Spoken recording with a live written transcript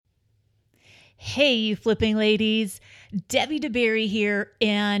Hey, you flipping ladies. Debbie DeBerry here.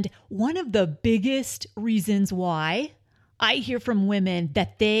 And one of the biggest reasons why I hear from women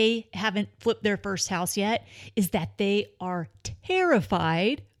that they haven't flipped their first house yet is that they are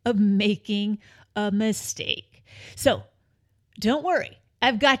terrified of making a mistake. So don't worry,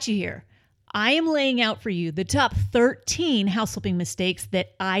 I've got you here. I am laying out for you the top 13 house flipping mistakes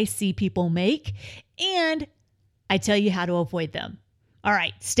that I see people make, and I tell you how to avoid them. All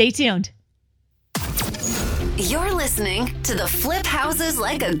right, stay tuned. You're listening to the Flip Houses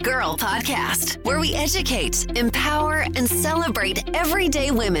Like a Girl podcast, where we educate, empower, and celebrate everyday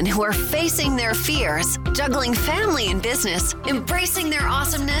women who are facing their fears, juggling family and business, embracing their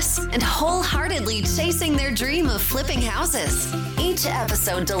awesomeness, and wholeheartedly chasing their dream of flipping houses. Each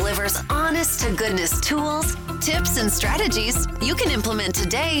episode delivers honest-to-goodness tools, tips, and strategies you can implement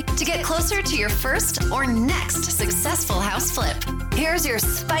today to get closer to your first or next successful house flip. Here's your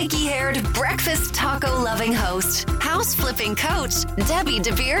spiky-haired, breakfast taco-loving host, house flipping coach, Debbie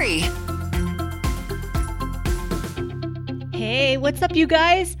DeBerry. Hey, what's up, you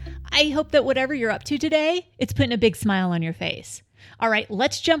guys? I hope that whatever you're up to today, it's putting a big smile on your face. All right,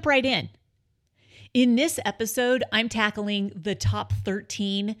 let's jump right in. In this episode, I'm tackling the top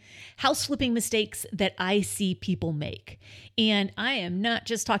 13 house flipping mistakes that I see people make. And I am not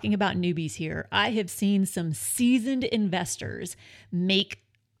just talking about newbies here. I have seen some seasoned investors make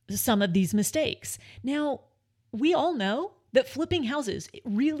some of these mistakes. Now, we all know that flipping houses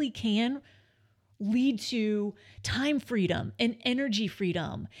really can lead to time freedom and energy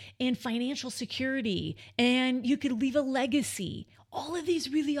freedom and financial security, and you could leave a legacy. All of these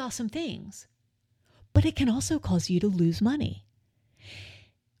really awesome things. But it can also cause you to lose money.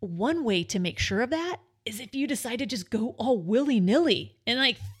 One way to make sure of that is if you decide to just go all willy-nilly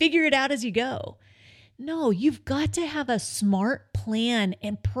and figure it out as you go. No, you've got to have a smart plan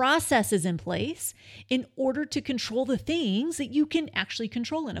and processes in place in order to control the things that you can actually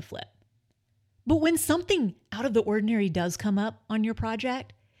control in a flip. But when something out of the ordinary does come up on your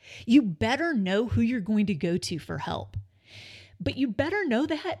project, you better know who you're going to go to for help. But you better know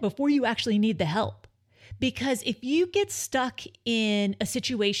that before you actually need the help. Because if you get stuck in a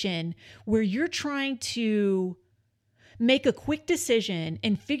situation where you're trying to make a quick decision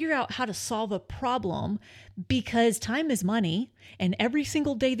and figure out how to solve a problem, because time is money, and every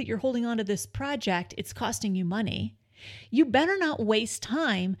single day that you're holding on to this project, it's costing you money, you better not waste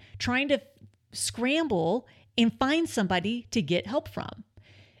time trying to scramble and find somebody to get help from.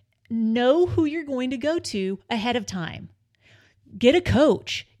 Know who you're going to go to ahead of time. Get a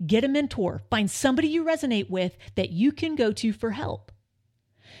coach, get a mentor, find somebody you resonate with that you can go to for help.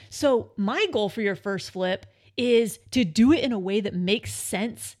 So my goal for your first flip is to do it in a way that makes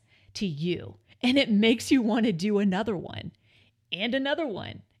sense to you, and it makes you want to do another one, and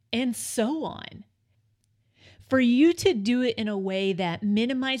so on. For you to do it in a way that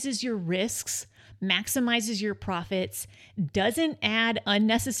minimizes your risks, maximizes your profits, doesn't add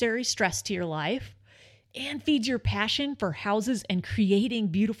unnecessary stress to your life, and feeds your passion for houses and creating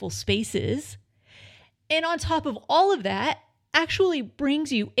beautiful spaces. And on top of all of that, actually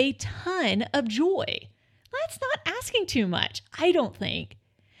brings you a ton of joy. That's not asking too much, I don't think.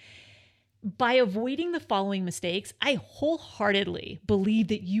 By avoiding the following mistakes, I wholeheartedly believe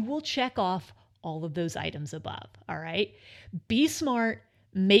that you will check off all of those items above, all right? Be smart,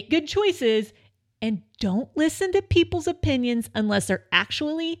 make good choices, and don't listen to people's opinions unless they're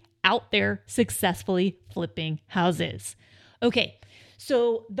actually out there successfully flipping houses. Okay,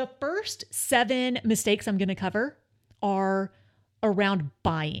 so the first 7 mistakes I'm going to cover are around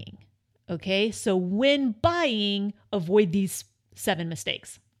buying. Okay, so when buying, avoid these 7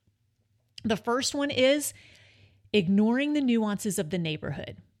 mistakes. The first one is ignoring the nuances of the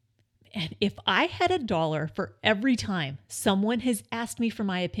neighborhood. And if I had $1 for every time someone has asked me for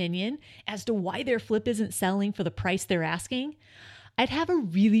my opinion as to why their flip isn't selling for the price they're asking, I'd have a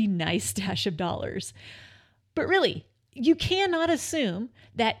really nice stash of dollars. But really, you cannot assume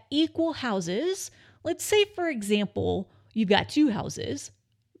that equal houses, let's say for example, you've got 2 houses,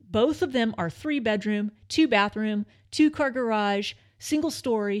 both of them are 3-bedroom, 2-bathroom, 2-car garage, single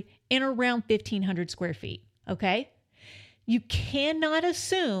story, and around 1,500 square feet, okay? You cannot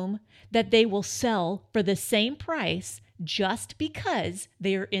assume that they will sell for the same price just because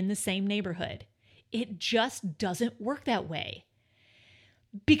they are in the same neighborhood. It just doesn't work that way.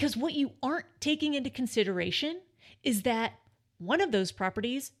 Because what you aren't taking into consideration is that one of those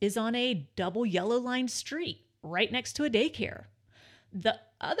properties is on a double yellow line street right next to a daycare. The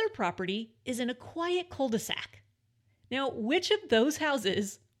other property is in a quiet cul-de-sac. Now, which of those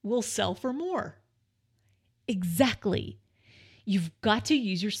houses will sell for more? Exactly. You've got to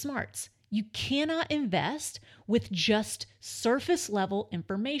use your smarts. You cannot invest with just surface level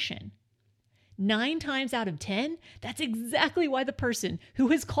information. 9 times out of 10, that's exactly why the person who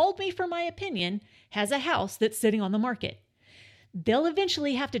has called me for my opinion has a house that's sitting on the market. They'll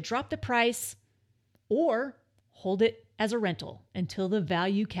eventually have to drop the price or hold it as a rental until the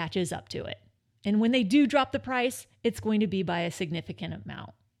value catches up to it. And when they do drop the price, it's going to be by a significant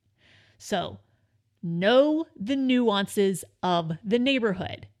amount. So, know the nuances of the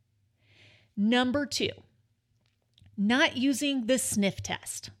neighborhood. Number 2, not using the sniff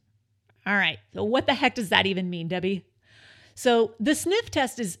test. All right, so what the heck does that even mean, Debbie? So the sniff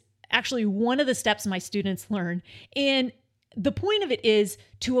test is actually one of the steps my students learn. And the point of it is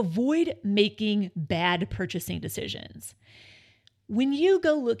to avoid making bad purchasing decisions. When you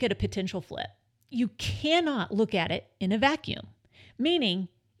go look at a potential flip, you cannot look at it in a vacuum, meaning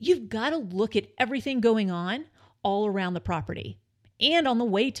you've got to look at everything going on all around the property and on the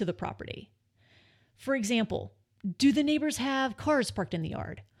way to the property. For example, do the neighbors have cars parked in the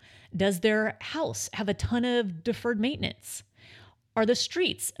yard? Does their house have a ton of deferred maintenance? Are the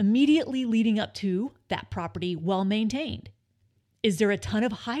streets immediately leading up to that property well maintained? Is there a ton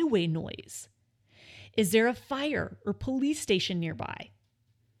of highway noise? Is there a fire or police station nearby?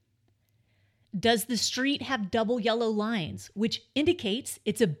 Does the street have double yellow lines, which indicates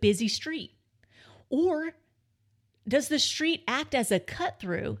it's a busy street? Or does the street act as a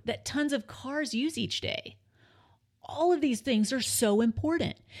cut-through that tons of cars use each day? All of these things are so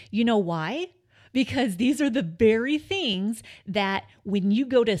important. You know why? Because these are the very things that when you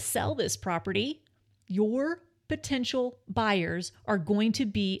go to sell this property, your potential buyers are going to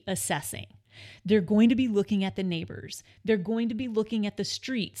be assessing. They're going to be looking at the neighbors. They're going to be looking at the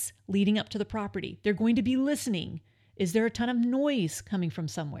streets leading up to the property. They're going to be listening. Is there a ton of noise coming from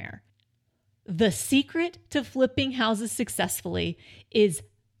somewhere? The secret to flipping houses successfully is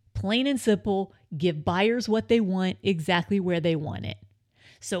plain and simple, give buyers what they want exactly where they want it.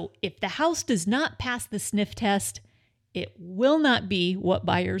 So if the house does not pass the sniff test, it will not be what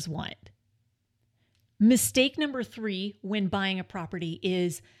buyers want. Mistake number 3 when buying a property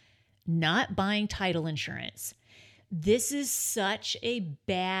is not buying title insurance. This is such a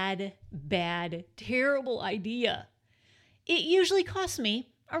bad, terrible idea. It usually costs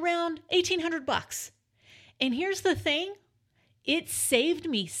me around $1,800. And here's the thing. It saved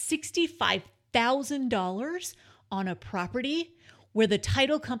me $65,000 on a property where the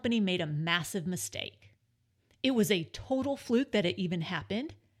title company made a massive mistake. It was a total fluke that it even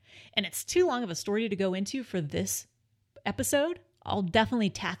happened. And it's too long of a story to go into for this episode. I'll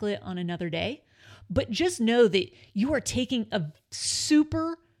definitely tackle it on another day. But just know that you are taking a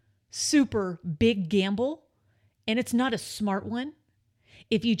super big gamble, and it's not a smart one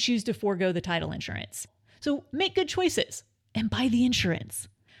if you choose to forego the title insurance. So make good choices and buy the insurance.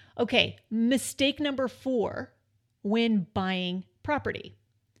 Okay, mistake number 4 when buying property.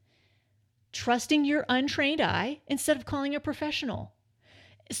 Trusting your untrained eye instead of calling a professional.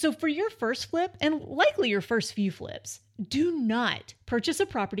 So for your first flip, and likely your first few flips, do not purchase a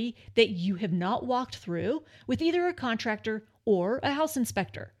property that you have not walked through with either a contractor or a house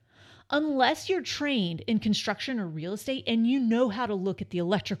inspector. Unless you're trained in construction or real estate and you know how to look at the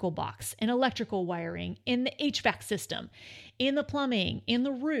electrical box and electrical wiring in the HVAC system, in the plumbing, in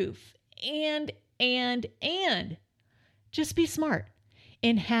the roof, and just be smart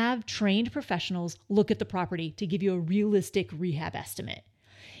and have trained professionals look at the property to give you a realistic rehab estimate.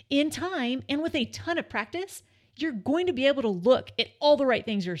 In time and with a ton of practice, you're going to be able to look at all the right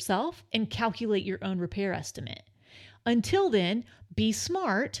things yourself and calculate your own repair estimate. Until then, be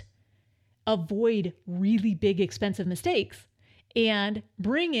smart, avoid really big expensive mistakes, and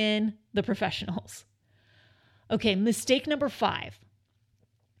bring in the professionals. Okay, mistake number 5,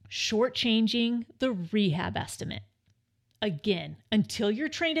 shortchanging the rehab estimate. Again, until you're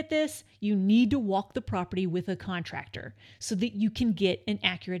trained at this, you need to walk the property with a contractor so that you can get an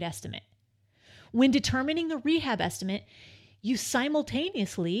accurate estimate. When determining the rehab estimate, you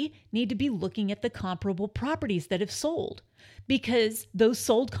simultaneously need to be looking at the comparable properties that have sold, because those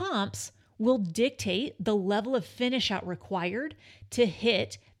sold comps will dictate the level of finish out required to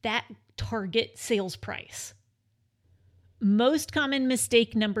hit that target sales price. Most common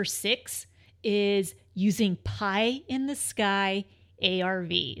mistake number 6 is using pie in the sky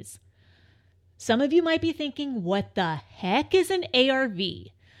ARVs. Some of you might be thinking, what the heck is an ARV?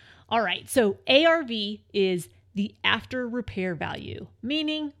 All right, so ARV is the after repair value,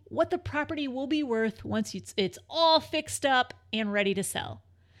 meaning what the property will be worth once it's all fixed up and ready to sell.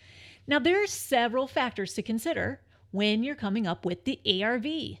 Now, there are several factors to consider when you're coming up with the ARV.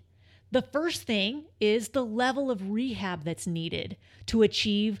 The first thing is the level of rehab that's needed to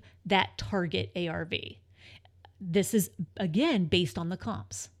achieve that target ARV. This is, again, based on the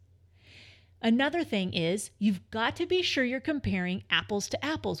comps. Another thing is you've got to be sure you're comparing apples to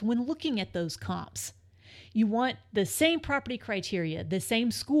apples when looking at those comps. You want the same property criteria, the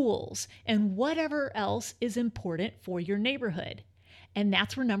same schools, and whatever else is important for your neighborhood. And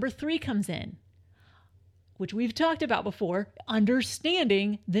that's where number 3 comes in, which we've talked about before,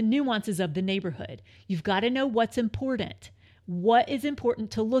 understanding the nuances of the neighborhood. You've got to know what's important. What is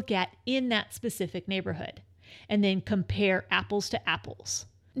important to look at in that specific neighborhood? And then compare apples to apples.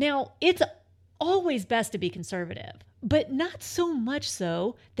 Now, it's always best to be conservative, but not so much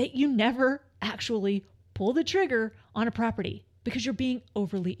so that you never actually pull the trigger on a property because you're being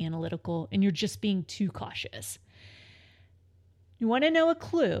overly analytical and you're just being too cautious. You want to know a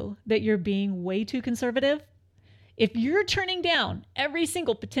clue that you're being way too conservative? If you're turning down every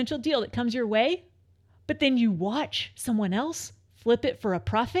single potential deal that comes your way, but then you watch someone else flip it for a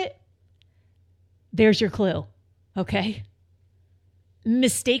profit, there's your clue, okay?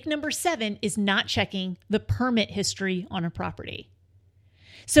 Mistake number 7 is not checking the permit history on a property.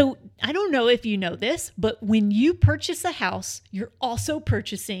 So I don't know if you know this, but when you purchase a house, you're also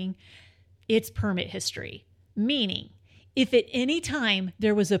purchasing its permit history. Meaning, if at any time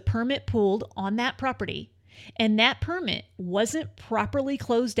there was a permit pulled on that property and that permit wasn't properly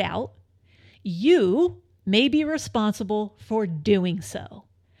closed out, you may be responsible for doing so.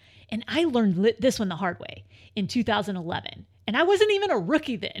 And I learned this one the hard way in 2011. And I wasn't even a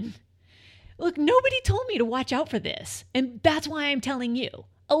rookie then. Look, nobody told me to watch out for this. And that's why I'm telling you.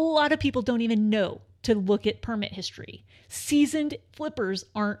 A lot of people don't even know to look at permit history. Seasoned flippers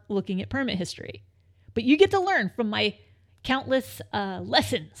aren't looking at permit history. But you get to learn from my countless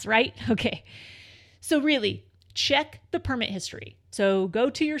lessons, right? Okay. So really, check the permit history. So go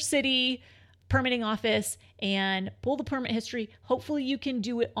to your city permitting office and pull the permit history. Hopefully you can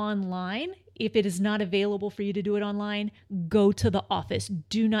do it online. If it is not available for you to do it online, go to the office.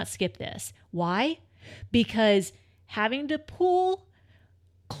 Do not skip this. Why? Because having to pull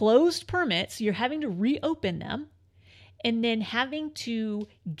closed permits, you're having to reopen them, and then having to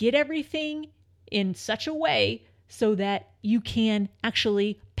get everything in such a way so that you can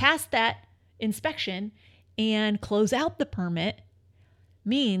actually pass that inspection and close out the permit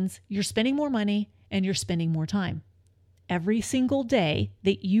means you're spending more money and you're spending more time. Every single day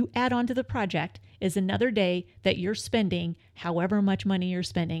that you add on to the project is another day that you're spending however much money you're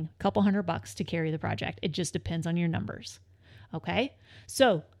spending, a couple $100 to carry the project. It just depends on your numbers. Okay?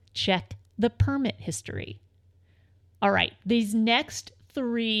 So check the permit history. All right. These next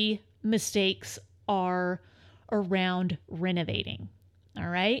 3 mistakes are around renovating. All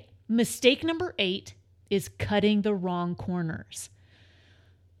right? Mistake number 8 is cutting the wrong corners.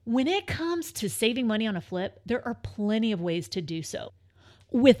 When it comes to saving money on a flip, there are plenty of ways to do so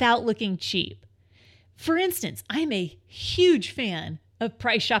without looking cheap. For instance, I'm a huge fan of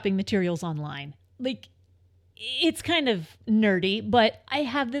price shopping materials online. Like, it's kind of nerdy, but I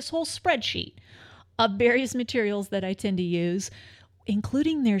have this whole spreadsheet of various materials that I tend to use,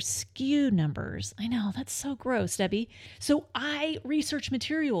 including their SKU numbers. I know, that's so gross, Debbie. So I research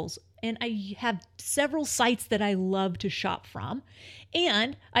materials, and I have several sites that I love to shop from,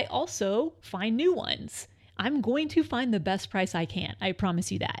 and I also find new ones. I'm going to find the best price I can. I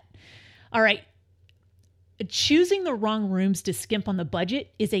promise you that. All right. Choosing the wrong rooms to skimp on the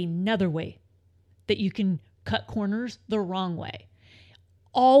budget is another way that you can cut corners the wrong way.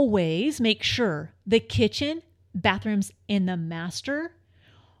 Always make sure the kitchen, bathrooms, and the master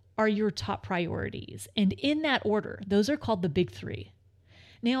are your top priorities. And in that order, those are called the big 3.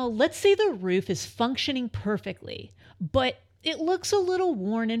 Now, let's say the roof is functioning perfectly, but it looks a little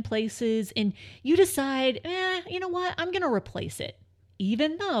worn in places and you decide, you know what, I'm going to replace it,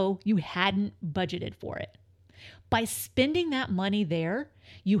 even though you hadn't budgeted for it. By spending that money there,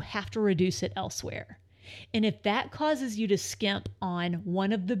 you have to reduce it elsewhere. And if that causes you to skimp on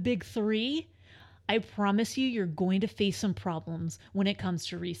one of the big 3, I promise you're going to face some problems when it comes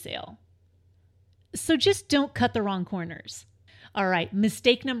to resale. So just don't cut the wrong corners. All right,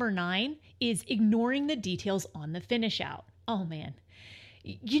 mistake number 9 is ignoring the details on the finish out. Oh man,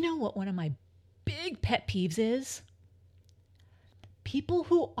 you know what one of my big pet peeves is? People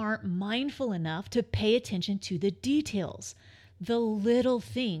who aren't mindful enough to pay attention to the details, the little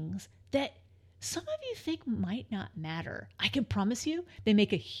things that some of you think might not matter. I can promise you they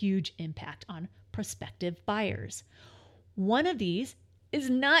make a huge impact on prospective buyers. One of these is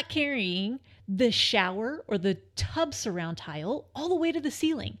not carrying the shower or the tub surround tile all the way to the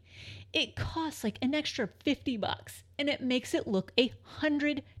ceiling. it costs like an extra $50 and it makes it look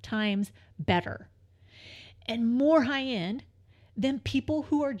 100 times better and more high end than people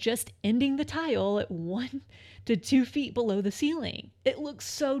who are just ending the tile at 1 to 2 feet below the ceiling. It looks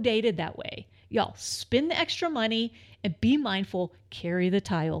so dated that way. Y'all, spend the extra money and be mindful, carry the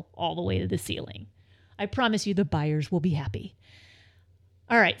tile all the way to the ceiling. I promise you the buyers will be happy.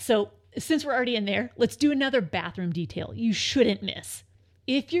 All right, so since we're already in there, let's do another bathroom detail you shouldn't miss.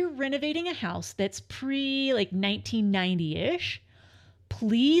 If you're renovating a house that's like 1990-ish,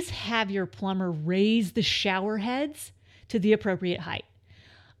 please have your plumber raise the shower heads to the appropriate height.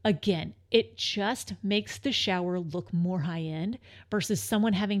 Again, it just makes the shower look more high-end versus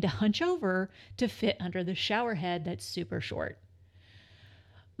someone having to hunch over to fit under the shower head that's super short.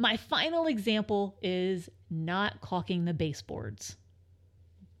 My final example is not caulking the baseboards.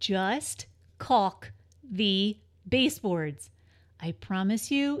 Just caulk the baseboards. I promise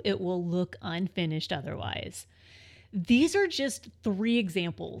you it will look unfinished otherwise. These are just 3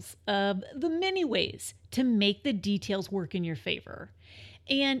 examples of the many ways to make the details work in your favor.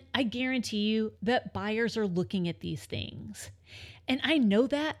 And I guarantee you that buyers are looking at these things. And I know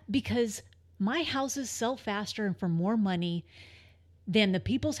that because my houses sell faster and for more money than the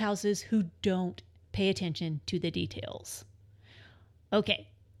people's houses who don't pay attention to the details. Okay,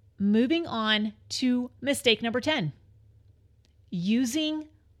 moving on to mistake number 10. Using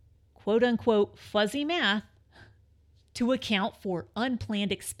quote unquote fuzzy math to account for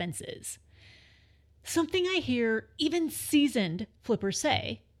unplanned expenses. Something I hear even seasoned flippers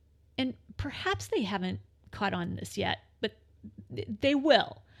say, and perhaps they haven't caught on this yet, but they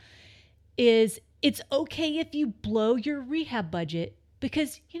will, is it's okay if you blow your rehab budget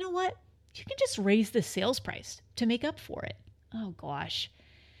because you know what? You can just raise the sales price to make up for it. Oh gosh.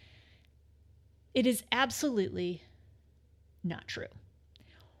 It is absolutely not true.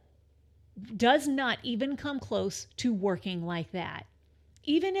 Does not even come close to working like that.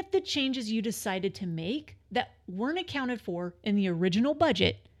 Even if the changes you decided to make that weren't accounted for in the original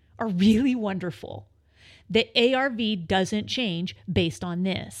budget are really wonderful, the ARV doesn't change based on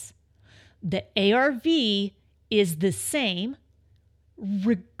this. The ARV is the same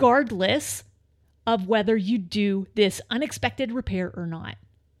regardless of whether you do this unexpected repair or not.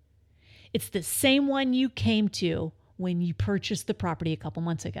 It's the same one you came to when you purchased the property a couple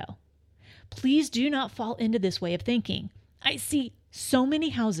months ago. Please do not fall into this way of thinking. I see so many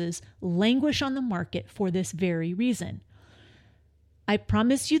houses languish on the market for this very reason. I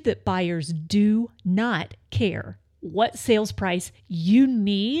promise you that buyers do not care what sales price you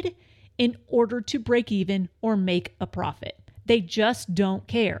need in order to break even or make a profit. They just don't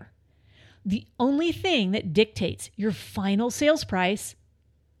care. The only thing that dictates your final sales price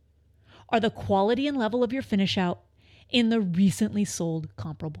are the quality and level of your finish out in the recently sold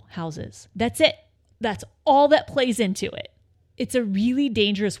comparable houses. That's it. That's all that plays into it. It's a really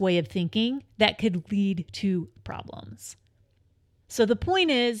dangerous way of thinking that could lead to problems. So the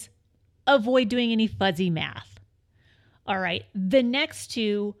point is, avoid doing any fuzzy math. All right, the next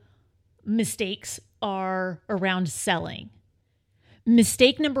 2 mistakes are around selling.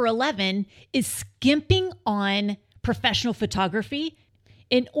 Mistake number 11 is skimping on professional photography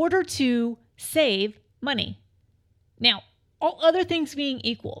in order to save money. Now, all other things being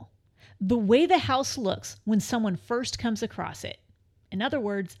equal, the way the house looks when someone first comes across it, in other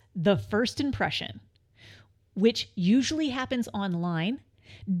words, the first impression, which usually happens online,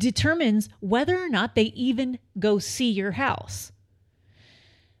 determines whether or not they even go see your house.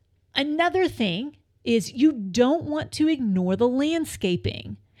 Another thing is you don't want to ignore the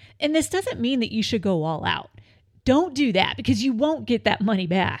landscaping. And this doesn't mean that you should go all out. Don't do that because you won't get that money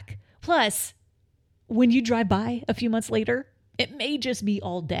back. Plus, when you drive by a few months later, it may just be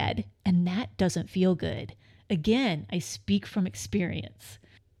all dead, and that doesn't feel good. Again, I speak from experience.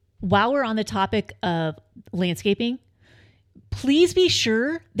 While we're on the topic of landscaping, please be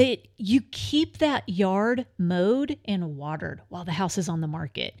sure that you keep that yard mowed and watered while the house is on the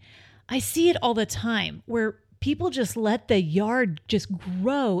market. I see it all the time where people just let the yard just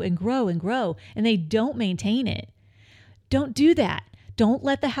grow and grow and grow, and they don't maintain it. Don't do that. Don't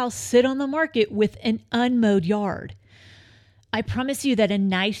let the house sit on the market with an unmowed yard. I promise you that a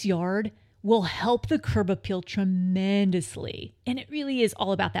nice yard will help the curb appeal tremendously. And it really is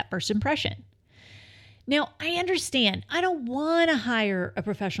all about that first impression. Now, I understand. I don't want to hire a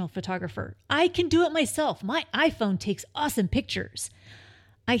professional photographer. I can do it myself. My iPhone takes awesome pictures.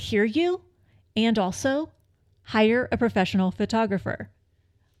 I hear you. And also, hire a professional photographer.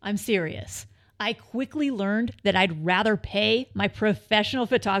 I'm serious. I quickly learned that I'd rather pay my professional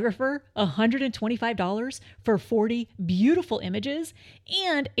photographer $125 for 40 beautiful images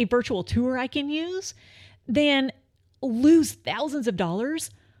and a virtual tour I can use than lose thousands of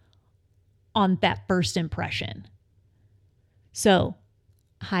dollars on that first impression. So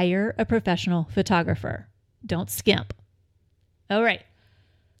hire a professional photographer. Don't skimp. All right.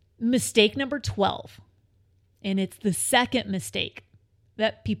 Mistake number 12. And it's the second mistake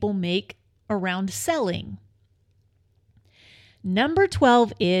that people make around selling. Number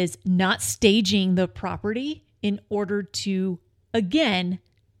 12 is not staging the property in order to, again,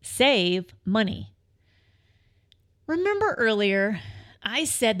 save money. Remember earlier, I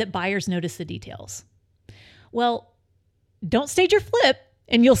said that buyers notice the details. Well, don't stage your flip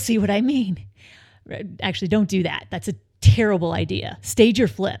and you'll see what I mean. Actually, don't do that. That's a terrible idea. Stage your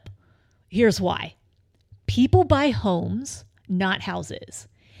flip. Here's why. People buy homes, not houses.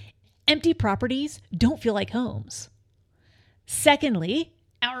 Empty properties don't feel like homes. Secondly,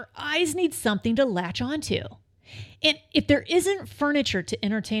 our eyes need something to latch onto. And if there isn't furniture to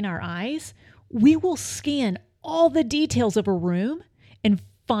entertain our eyes, we will scan all the details of a room and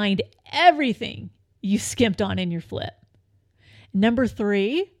find everything you skimped on in your flip. Number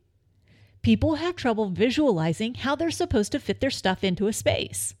 3, people have trouble visualizing how they're supposed to fit their stuff into a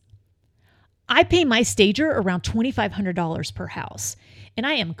space. I pay my stager around $2,500 per house, and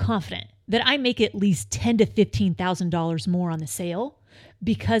I am confident that I make at least $10,000 to $15,000 more on the sale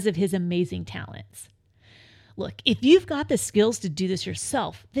because of his amazing talents. Look, if you've got the skills to do this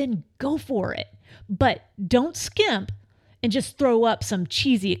yourself, then go for it. But don't skimp and just throw up some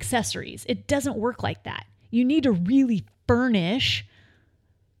cheesy accessories. It doesn't work like that. You need to really furnish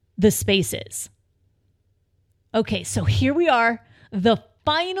the spaces. Okay, so here we are, the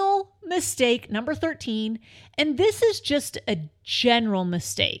final mistake, number 13, and this is just a general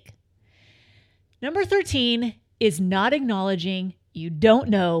mistake. Number 13 is not acknowledging you don't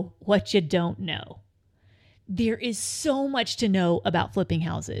know what you don't know. There is so much to know about flipping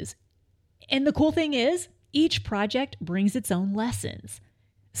houses. And the cool thing is, each project brings its own lessons.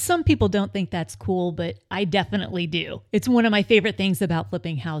 Some people don't think that's cool, but I definitely do. It's one of my favorite things about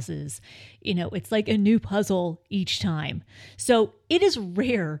flipping houses. You know, it's like a new puzzle each time. So it is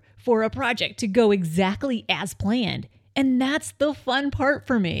rare for a project to go exactly as planned. And that's the fun part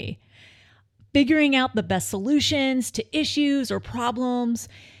for me. Figuring out the best solutions to issues or problems.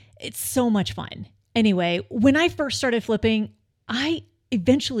 It's so much fun. Anyway, when I first started flipping, I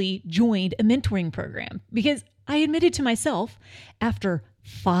eventually joined a mentoring program because I admitted to myself after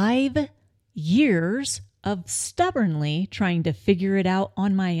 5 years of stubbornly trying to figure it out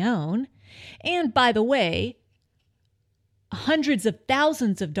on my own. And by the way, hundreds of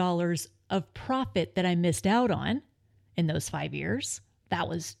thousands of dollars of profit that I missed out on in those 5 years. That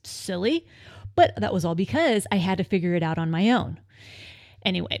was silly, but that was all because I had to figure it out on my own.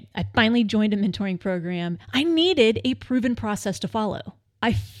 Anyway, I finally joined a mentoring program. I needed a proven process to follow.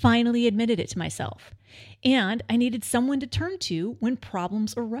 I finally admitted it to myself. And I needed someone to turn to when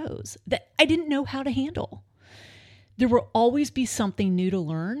problems arose that I didn't know how to handle. There will always be something new to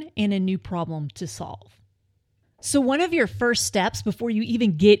learn and a new problem to solve. So one of your first steps before you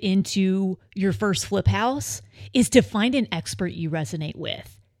even get into your first flip house is to find an expert you resonate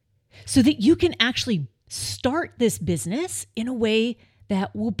with so that you can actually start this business in a way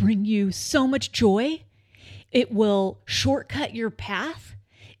that will bring you so much joy. It will shortcut your path.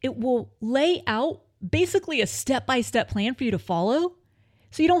 It will lay out basically a step-by-step plan for you to follow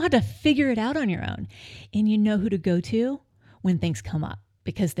so you don't have to figure it out on your own. And you know who to go to when things come up,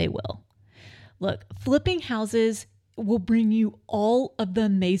 because they will. Look, flipping houses will bring you all of the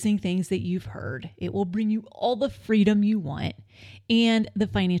amazing things that you've heard. It will bring you all the freedom you want and the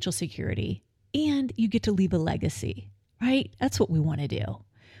financial security. And you get to leave a legacy, right? That's what we want to do.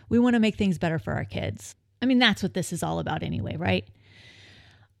 We want to make things better for our kids. I mean, that's what this is all about anyway, right?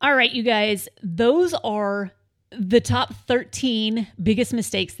 All right, you guys, those are the top 13 biggest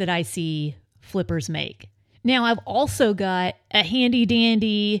mistakes that I see flippers make. Now, I've also got a handy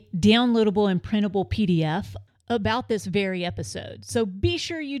dandy downloadable and printable PDF about this very episode. So be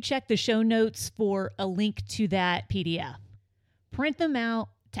sure you check the show notes for a link to that PDF. Print them out,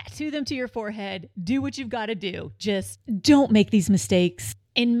 tattoo them to your forehead, do what you've got to do. Just don't make these mistakes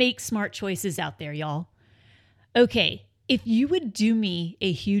and make smart choices out there, y'all. Okay, if you would do me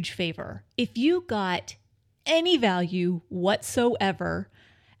a huge favor, if you got any value whatsoever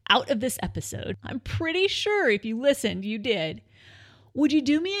out of this episode, I'm pretty sure if you listened, you did, would you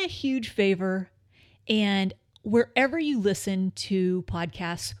do me a huge favor and wherever you listen to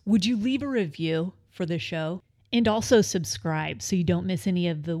podcasts, would you leave a review for the show? And also subscribe so you don't miss any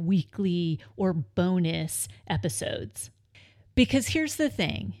of the weekly or bonus episodes. Because here's the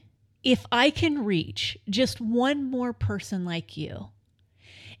thing. If I can reach just one more person like you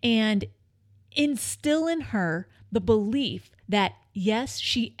and instill in her the belief that, yes,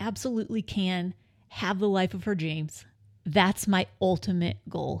 she absolutely can have the life of her dreams, that's my ultimate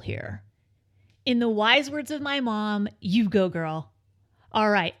goal here. In the wise words of my mom, you go, girl. All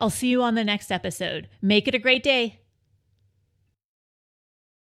right, I'll see you on the next episode. Make it a great day.